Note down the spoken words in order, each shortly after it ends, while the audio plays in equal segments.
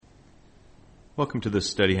Welcome to this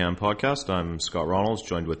Steady Hand podcast. I'm Scott Ronalds,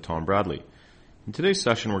 joined with Tom Bradley. In today's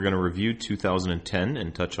session, we're going to review 2010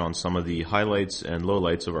 and touch on some of the highlights and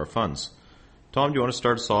lowlights of our funds. Tom, do you want to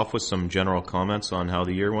start us off with some general comments on how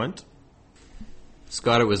the year went?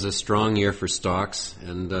 Scott, it was a strong year for stocks,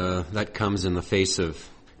 and that comes in the face of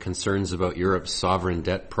concerns about Europe's sovereign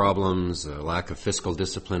debt problems, a lack of fiscal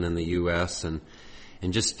discipline in the U.S., and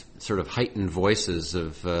just sort of heightened voices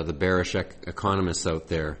of the bearish economists out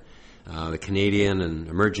there. The Canadian and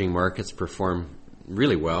emerging markets performed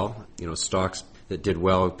really well. You know, stocks that did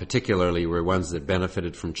well particularly were ones that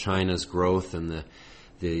benefited from China's growth and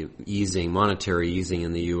the monetary easing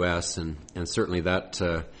in the U.S., and certainly that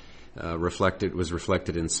was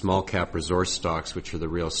reflected in small cap resource stocks, which are the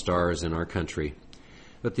real stars in our country.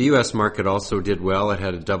 But the U.S. market also did well. It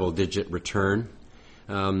had a double-digit return.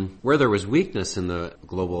 Where there was weakness in the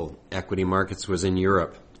global equity markets was in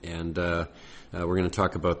Europe, and we're going to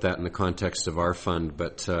talk about that in the context of our fund.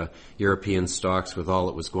 But European stocks, with all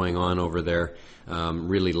that was going on over there,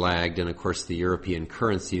 really lagged. And of course, the European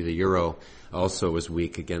currency, the euro, also was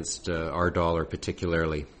weak against our dollar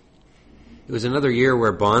particularly. It was another year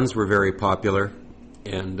where bonds were very popular,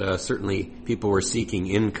 and certainly people were seeking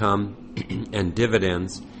income and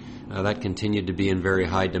dividends. That continued to be in very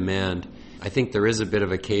high demand. I think there is a bit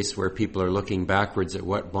of a case where people are looking backwards at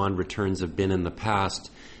what bond returns have been in the past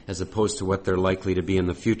as opposed to what they're likely to be in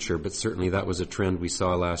the future, but certainly that was a trend we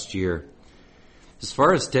saw last year. As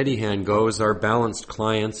far as Steady Hand goes, our balanced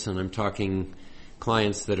clients, and I'm talking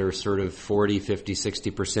clients that are sort of 40, 50,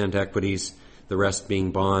 60% equities, the rest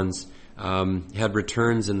being bonds, had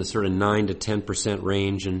returns in the sort of 9 to 10%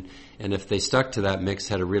 range, and if they stuck to that mix,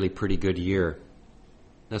 had a really pretty good year.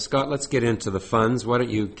 Now, Scott, let's get into the funds. Why don't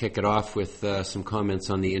you kick it off with some comments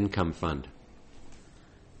on the income fund?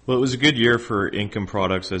 Well, it was a good year for income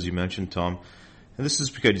products, as you mentioned, Tom. And this is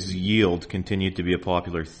because yield continued to be a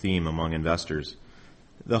popular theme among investors.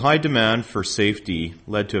 The high demand for safety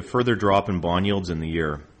led to a further drop in bond yields in the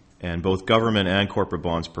year, and both government and corporate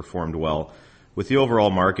bonds performed well, with the overall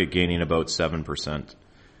market gaining about 7%.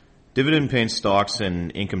 Dividend-paying stocks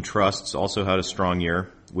and income trusts also had a strong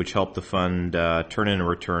year, which helped the fund turn in a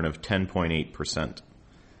return of 10.8%.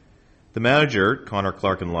 The manager, Connor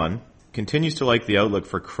Clark and Lunn, continues to like the outlook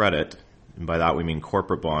for credit, and by that we mean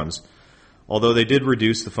corporate bonds, although they did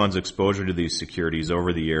reduce the fund's exposure to these securities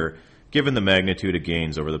over the year, given the magnitude of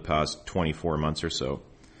gains over the past 24 months or so.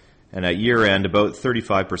 And at year-end, about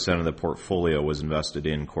 35% of the portfolio was invested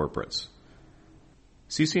in corporates.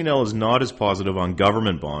 CC&L is not as positive on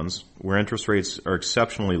government bonds, where interest rates are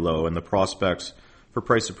exceptionally low and the prospects for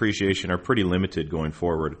price appreciation are pretty limited going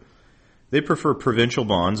forward. They prefer provincial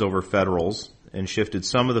bonds over federals and shifted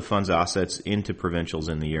some of the fund's assets into provincials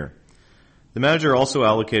in the year. The manager also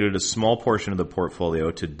allocated a small portion of the portfolio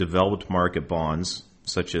to developed market bonds,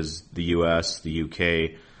 such as the US, the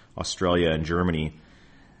UK, Australia, and Germany,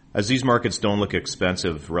 as these markets don't look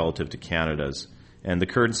expensive relative to Canada's, and the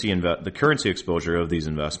currency exposure of these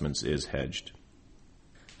investments is hedged.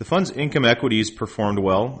 The fund's income equities performed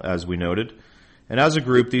well, as we noted, and as a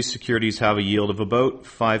group, these securities have a yield of about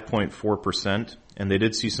 5.4%, and they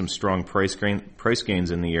did see some strong price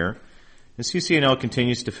gains in the year. And CC&L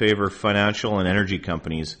continues to favor financial and energy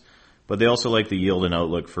companies, but they also like the yield and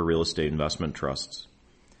outlook for real estate investment trusts.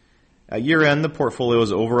 At year-end, the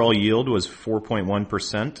portfolio's overall yield was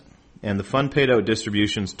 4.1%, and the fund paid out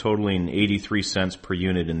distributions totaling 83 cents per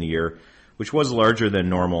unit in the year, which was larger than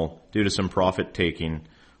normal due to some profit-taking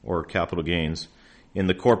or capital gains in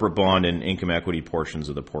the corporate bond and income equity portions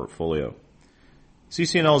of the portfolio.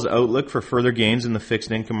 CC&L's outlook for further gains in the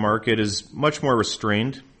fixed income market is much more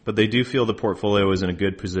restrained, but they do feel the portfolio is in a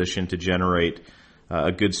good position to generate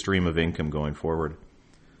a good stream of income going forward.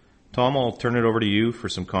 Tom, I'll turn it over to you for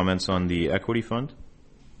some comments on the equity fund.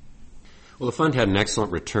 Well, the fund had an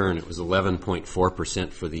excellent return. It was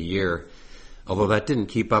 11.4% for the year, although that didn't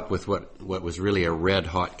keep up with what was really a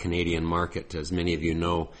red-hot Canadian market. As many of you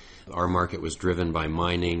know, our market was driven by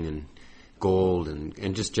mining and gold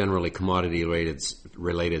and just generally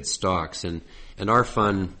commodity-related stocks. And our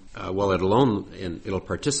fund, while it'll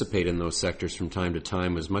participate in those sectors from time to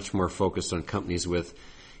time, was much more focused on companies with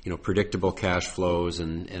predictable cash flows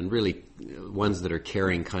and really ones that are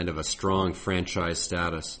carrying kind of a strong franchise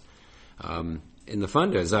status. In the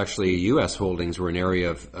fund, as actually U.S. holdings were an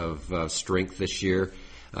area of strength this year.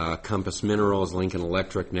 Compass Minerals, Lincoln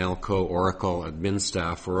Electric, Nalco, Oracle,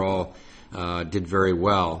 Adminstaff were all did very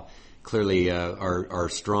well. Clearly, our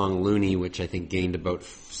strong loonie, which I think gained about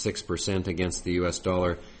 6% against the U.S.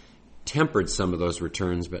 dollar, tempered some of those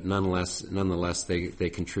returns, but nonetheless they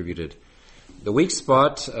contributed. The weak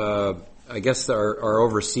spot I guess our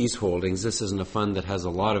overseas holdings. This isn't a fund that has a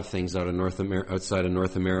lot of things outside of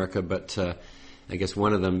North America, but I guess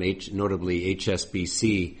one of them, notably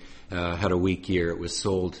HSBC, had a weak year. It was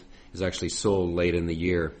actually sold late in the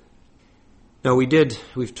year. Now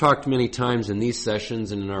we've talked many times in these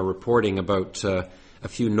sessions and in our reporting about a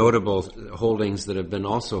few notable holdings that have been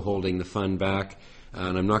also holding the fund back,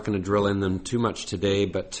 and I'm not going to drill in them too much today,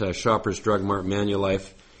 but Shoppers Drug Mart,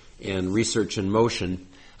 Manulife, and Research in Motion.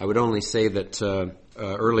 I would only say that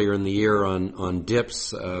earlier in the year on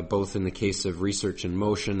dips, both in the case of Research in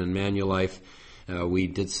Motion and Manulife, we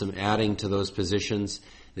did some adding to those positions.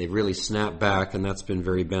 They've really snapped back, and that's been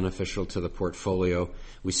very beneficial to the portfolio.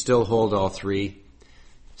 We still hold all three,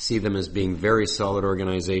 see them as being very solid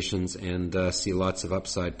organizations, and see lots of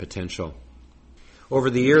upside potential. Over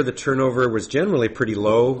the year, the turnover was generally pretty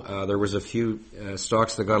low. There was a few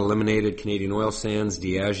stocks that got eliminated: Canadian Oil Sands,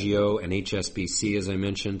 Diageo, and HSBC, as I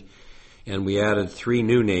mentioned. And we added 3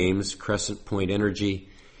 new names: Crescent Point Energy,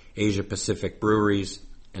 Asia Pacific Breweries,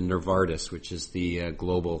 and Novartis, which is the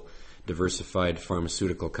global diversified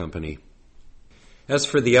pharmaceutical company. As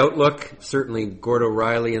for the outlook, certainly Gord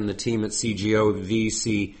O'Reilly and the team at CGOV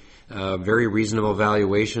see very reasonable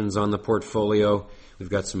valuations on the portfolio. We've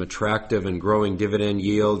got some attractive and growing dividend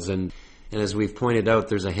yields, and as we've pointed out,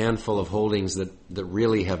 there's a handful of holdings that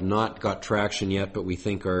really have not got traction yet, but we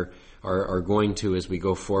think are going to as we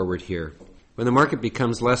go forward here. When the market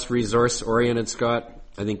becomes less resource-oriented, Scott,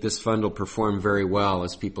 I think this fund will perform very well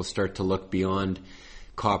as people start to look beyond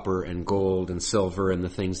copper and gold and silver and the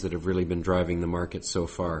things that have really been driving the market so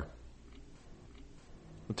far.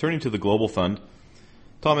 Turning to the global fund,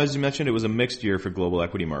 Tom, as you mentioned, it was a mixed year for global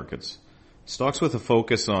equity markets. Stocks with a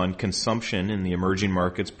focus on consumption in the emerging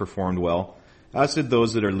markets performed well, as did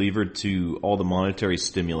those that are levered to all the monetary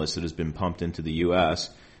stimulus that has been pumped into the U.S.,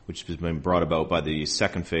 which has been brought about by the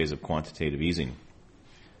second phase of quantitative easing.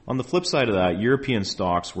 On the flip side of that, European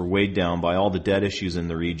stocks were weighed down by all the debt issues in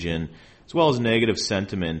the region, as well as negative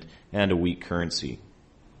sentiment and a weak currency.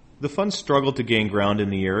 The fund struggled to gain ground in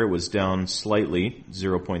the year. It was down slightly,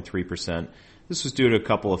 0.3%. This was due to a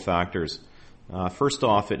couple of factors. First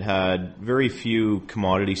off, it had very few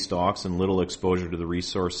commodity stocks and little exposure to the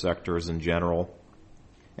resource sectors in general.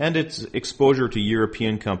 And its exposure to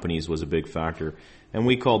European companies was a big factor. And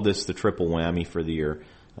we called this the triple whammy for the year,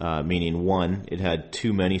 meaning 1, it had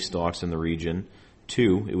too many stocks in the region,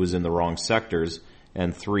 2, it was in the wrong sectors,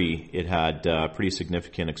 and 3, it had pretty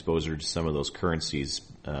significant exposure to some of those currencies,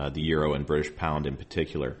 the euro and British pound in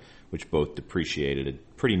particular, which both depreciated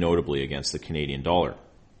pretty notably against the Canadian dollar.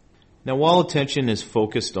 Now, while attention is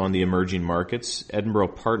focused on the emerging markets, Edinburgh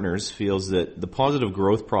Partners feels that the positive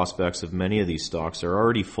growth prospects of many of these stocks are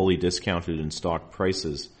already fully discounted in stock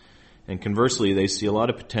prices. And conversely, they see a lot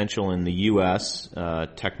of potential in the U.S.,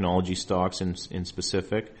 technology stocks in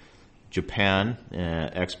specific, Japan,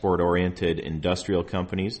 export-oriented industrial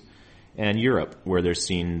companies, and Europe, where they're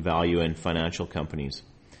seeing value in financial companies.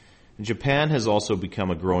 Japan has also become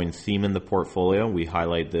a growing theme in the portfolio. We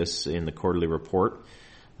highlight this in the quarterly report.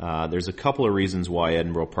 There's a couple of reasons why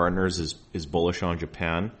Edinburgh Partners is bullish on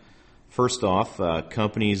Japan. First off,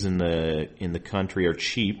 companies in the country are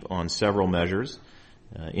cheap on several measures.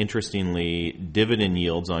 Interestingly, dividend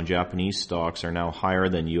yields on Japanese stocks are now higher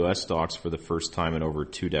than U.S. stocks for the first time in over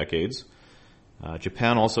 2 decades.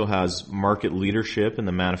 Japan also has market leadership in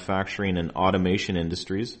the manufacturing and automation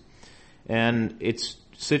industries, and it's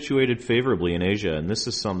situated favorably in Asia, and this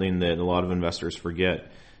is something that a lot of investors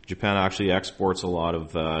forget. Japan actually exports a lot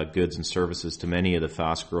of goods and services to many of the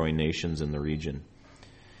fast-growing nations in the region.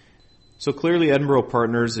 So clearly Edinburgh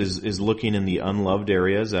Partners is looking in the unloved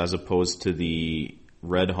areas as opposed to the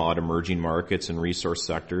red-hot emerging markets and resource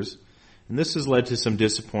sectors. And this has led to some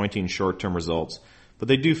disappointing short-term results, but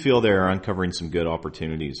they do feel they are uncovering some good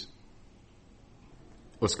opportunities.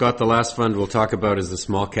 Well, Scott, the last fund we'll talk about is the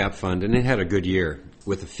small cap fund, and it had a good year.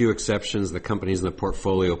 With a few exceptions, the companies in the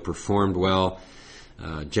portfolio performed well,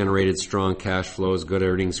 generated strong cash flows, good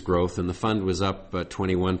earnings growth, and the fund was up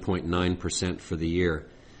 21.9% for the year.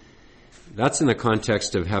 That's in the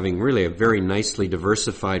context of having really a very nicely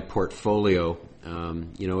diversified portfolio.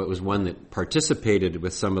 It was one that participated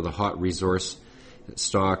with some of the hot resource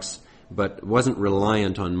stocks, but wasn't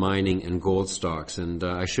reliant on mining and gold stocks. And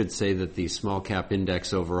I should say that the small cap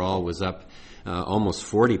index overall was up almost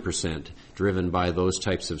 40%, driven by those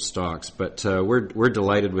types of stocks. But we're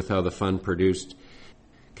delighted with how the fund produced.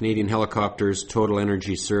 Canadian Helicopters, Total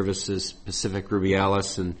Energy Services, Pacific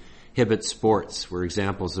Rubialis, and Hibbett Sports were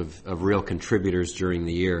examples of real contributors during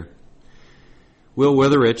the year. Will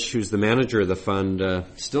Witherich, who's the manager of the fund,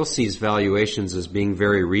 still sees valuations as being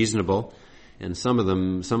very reasonable, And some of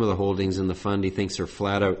the holdings in the fund he thinks are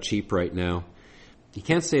flat out cheap right now. You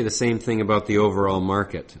can't say the same thing about the overall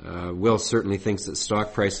market. Will certainly thinks that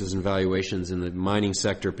stock prices and valuations in the mining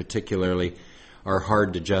sector particularly are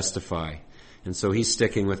hard to justify. And so he's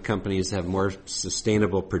sticking with companies that have more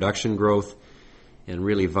sustainable production growth and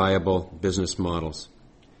really viable business models.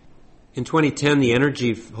 In 2010, the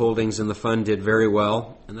energy holdings in the fund did very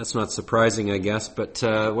well, and that's not surprising, I guess, but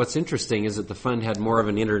what's interesting is that the fund had more of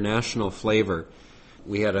an international flavor.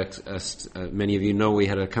 We had many of you know, we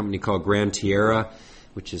had a company called Gran Tierra,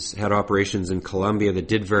 which had operations in Colombia that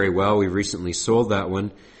did very well. We recently sold that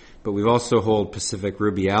one, but we've also held Pacific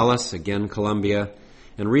Rubiales, again Colombia,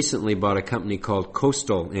 and recently bought a company called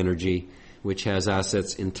Coastal Energy, which has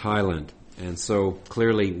assets in Thailand. And so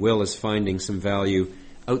clearly Will is finding some value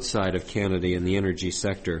outside of Canada in the energy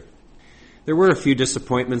sector. There were a few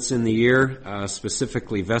disappointments in the year,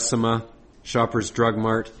 specifically Vecima, Shoppers Drug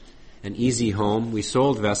Mart, and Easy Home. We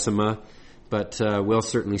sold Vecima, but Will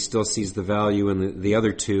certainly still sees the value in the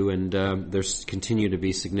other two, and there continue to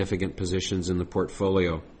be significant positions in the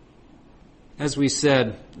portfolio. As we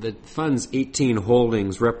said, the fund's 18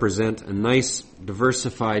 holdings represent a nice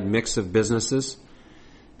diversified mix of businesses.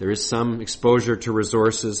 There is some exposure to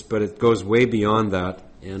resources, but it goes way beyond that,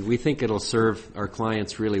 and we think it'll serve our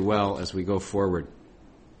clients really well as we go forward.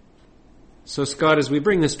 So Scott, as we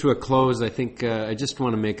bring this to a close, I think I just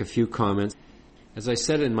want to make a few comments. As I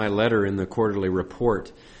said in my letter in the quarterly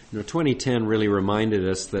report, 2010 really reminded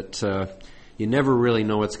us that you never really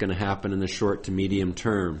know what's going to happen in the short to medium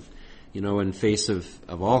term. In face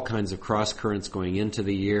of all kinds of cross currents going into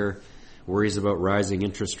the year, worries about rising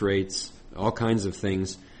interest rates, all kinds of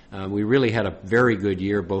things, we really had a very good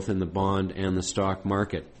year both in the bond and the stock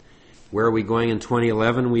market. Where are we going in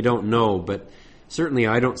 2011? We don't know, but certainly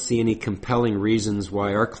I don't see any compelling reasons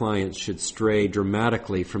why our clients should stray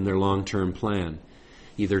dramatically from their long-term plan,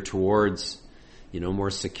 either towards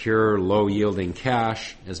more secure, low-yielding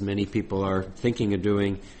cash, as many people are thinking of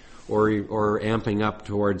doing, or amping up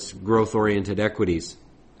towards growth-oriented equities.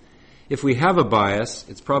 If we have a bias,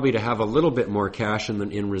 it's probably to have a little bit more cash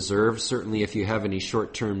in reserve. Certainly if you have any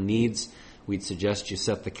short-term needs, we'd suggest you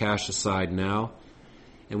set the cash aside now.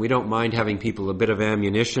 And we don't mind having people a bit of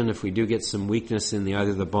ammunition if we do get some weakness in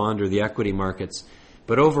either the bond or the equity markets.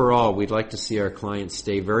 But overall, we'd like to see our clients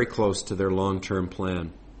stay very close to their long-term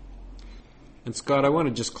plan. And Scott, I want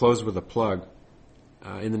to just close with a plug.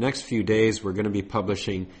 In the next few days, we're going to be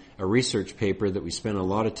publishing a research paper that we spent a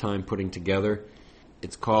lot of time putting together.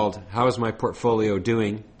 It's called How is My Portfolio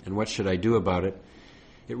Doing and What Should I Do About It?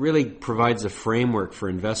 It really provides a framework for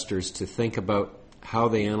investors to think about how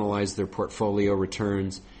they analyze their portfolio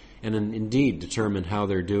returns and indeed determine how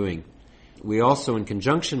they're doing. We also, in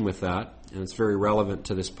conjunction with that, and it's very relevant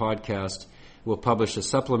to this podcast, will publish a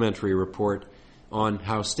supplementary report on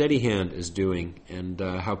how Steadyhand is doing and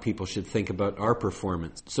how people should think about our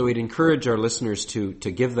performance. So we'd encourage our listeners to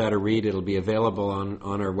give that a read. It'll be available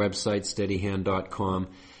on our website, steadyhand.com,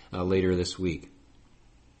 later this week.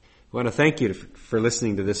 I want to thank you for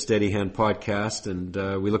listening to this Steadyhand podcast,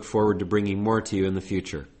 and we look forward to bringing more to you in the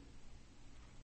future.